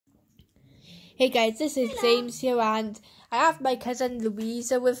Hey guys, this is James here, and I have my cousin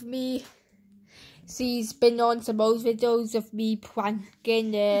Louisa with me. She's been on some old videos of me pranking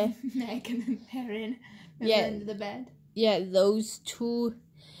Megan and Erin under the bed. Yeah, those two.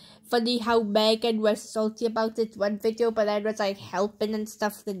 Funny how Megan was salty about it one video, but I was like helping and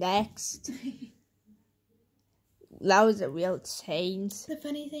stuff the next. That was a real change. The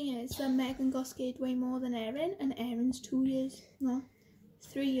funny thing is that Megan got scared way more than Erin, and Erin's 3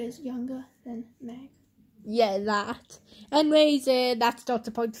 years younger than Meg. Yeah, that. Anyways, that's not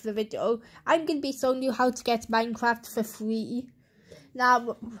the point of the video. I'm going to be showing you how to get Minecraft for free.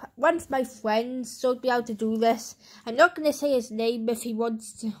 Now, one of my friends showed me how to do this. I'm not going to say his name if he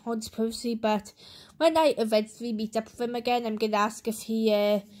wants privacy, but when I eventually meet up with him again, I'm going to ask if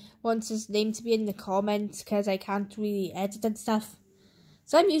he wants his name to be in the comments, because I can't really edit and stuff.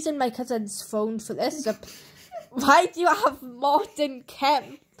 So I'm using my cousin's phone for this. Why do you have Martin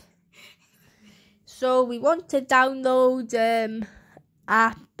Kemp? So we want to download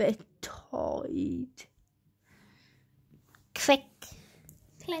Apitoid. Click.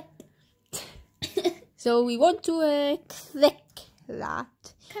 So we want to click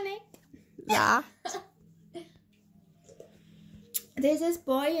that. That. There's this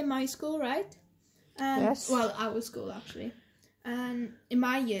boy in my school, right? Yes. Well, our school actually. In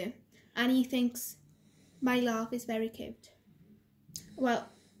my year, and he thinks my laugh is very cute. Well,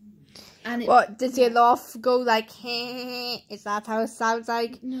 and what does your laugh go like? Heh, is that how it sounds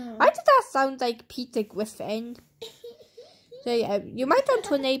like? No. Why did that sound like Peter Griffin? So yeah, you might want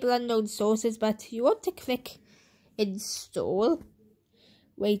to enable unknown sources, but you want to click install.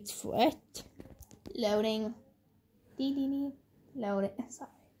 Wait for it. Loading. Loading.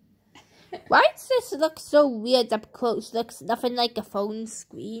 Sorry. Why does this look so weird up close? Looks nothing like a phone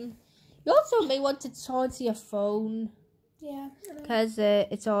screen. You also may want to charge your phone. Yeah. Because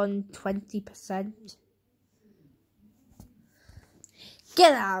it's on 20%.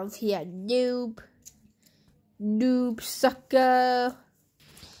 Get out of here, noob. Noob sucker.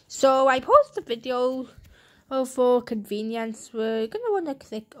 So I paused the video for convenience. We're going to want to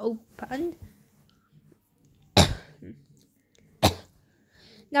click open.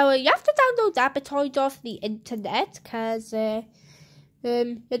 Now you have to download Apitoid off the internet, because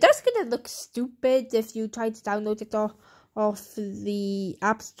you're just going to look stupid if you try to download it off the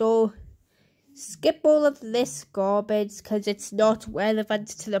App Store. Skip all of this garbage because it's not relevant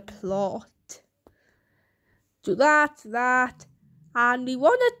to the plot. Do that, and we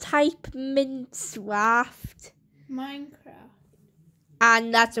want to type Minecraft.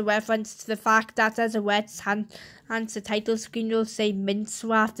 And that's a reference to the fact that as a red answer title screen will say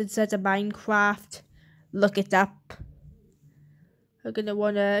Minecraft instead of Minecraft. Look it up. We're going to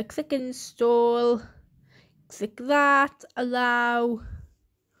want to click install. Click that. Allow.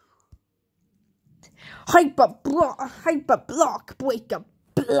 Hyperblock breaker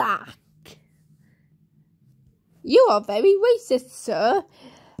black. You are very racist, sir.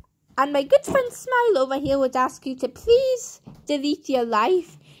 And my good friend Smile over here would ask you to please delete your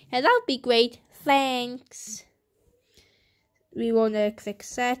life. And that'll be great. Thanks. We want to click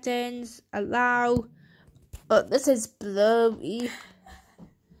settings. Allow. Oh, this is blurry.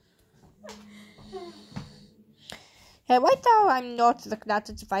 Right now I'm not looking at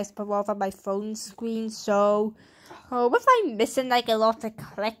the device but rather my phone screen, so if I'm missing like a lot of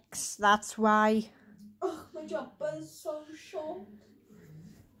clicks, that's why. Oh, my jumper is so short.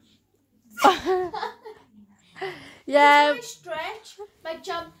 Yeah. Every time I stretch, my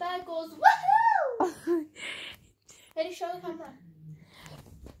jumper goes woohoo! Ready, show the camera.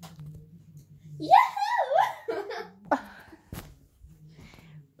 Yahoo!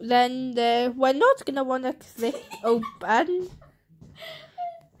 Then we're not gonna wanna click open.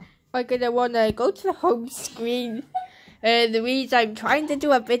 We're gonna wanna go to the home screen. The reason I'm trying to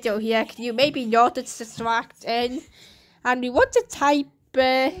do a video here, you maybe not, it's distracting. And we want to type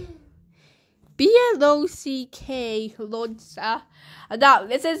BLOCK launcher. And now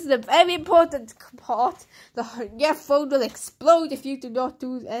this is the very important part. Your phone will explode if you do not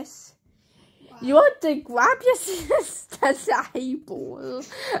do this. Wow. You want to grab your sister's eyeball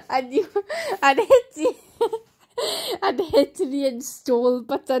and hit the install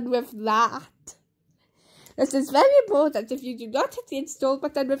button with that. This is very important. If you do not hit the install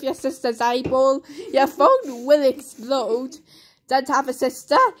button with your sister's eyeball, your phone will explode. Don't have a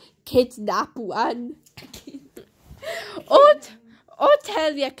sister? Kidnap one. or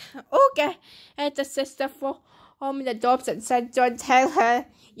tell your get the sister from the adoption center and tell her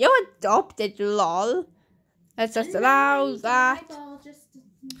you're adopted, lol. Let's just allow that.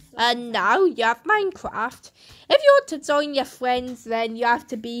 And now you have Minecraft. If you want to join your friends, then you have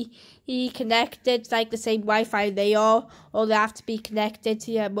to be connected, like the same Wi-Fi they are, or they have to be connected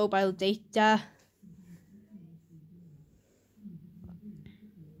to your mobile data.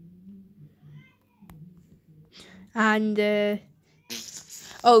 And,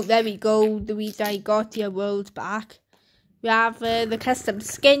 oh, there we go, the reason I got your world back. We have the custom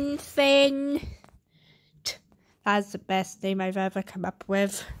skin thing. That's the best name I've ever come up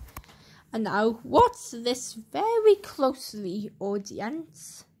with. And now, watch this very closely,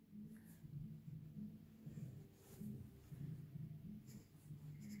 audience.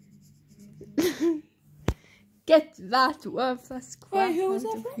 Get that worthless crap Wait, who was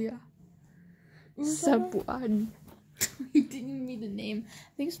out that of from? here. Was that Someone. You didn't even read the name.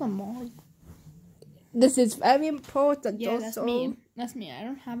 I think it's from Molly. This is very important. Yeah, also. that's me. That's me. I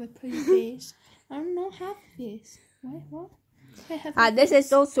don't have a pretty face. I don't know half a face. Wait, what? I have And this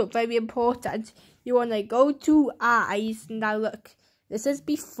is also very important. You want to go to eyes. Now look, this is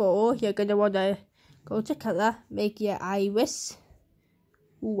before. You're going to want to go to colour. Make your iris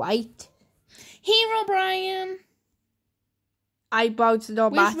white. Hero Brian. Eyebrows no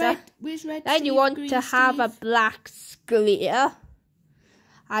matter. Where's red? Then you want to have a black sclere.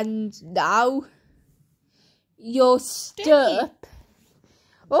 And now your derp.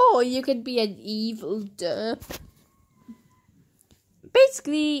 Or you could be an evil derp.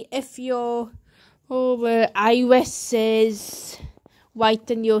 Basically, if your iris is white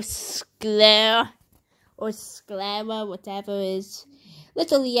and your sclera or sclera, whatever is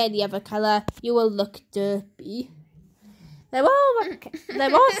literally any other colour, you will look derpy. There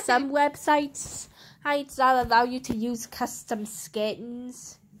are some websites that allow you to use custom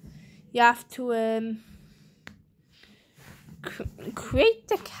skins. You have to create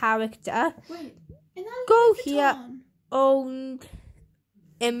the character. Wait, Go here, own,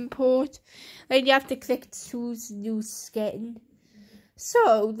 import, and you have to click choose new skin.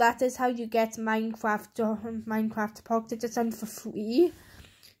 So that is how you get Minecraft Pocket Edition for free.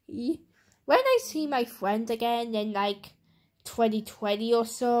 When I see my friend again in like 2020 or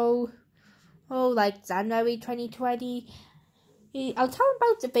so, or like January 2020, I'll tell him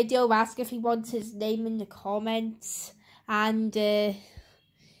about the video, ask if he wants his name in the comments, and if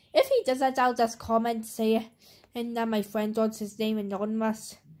he does that, I'll just comment saying that my friend wants his name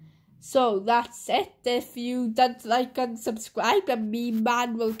anonymous. So that's it. If you don't like and subscribe, a meme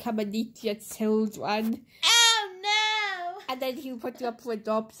man will come and eat your children. Oh no! And then he'll put you up for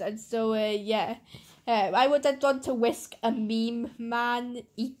adoption. So yeah. I wouldn't want to risk a meme man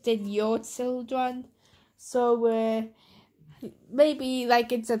eating your children. So maybe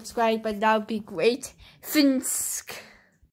like and subscribe, and that would be great. Finsk.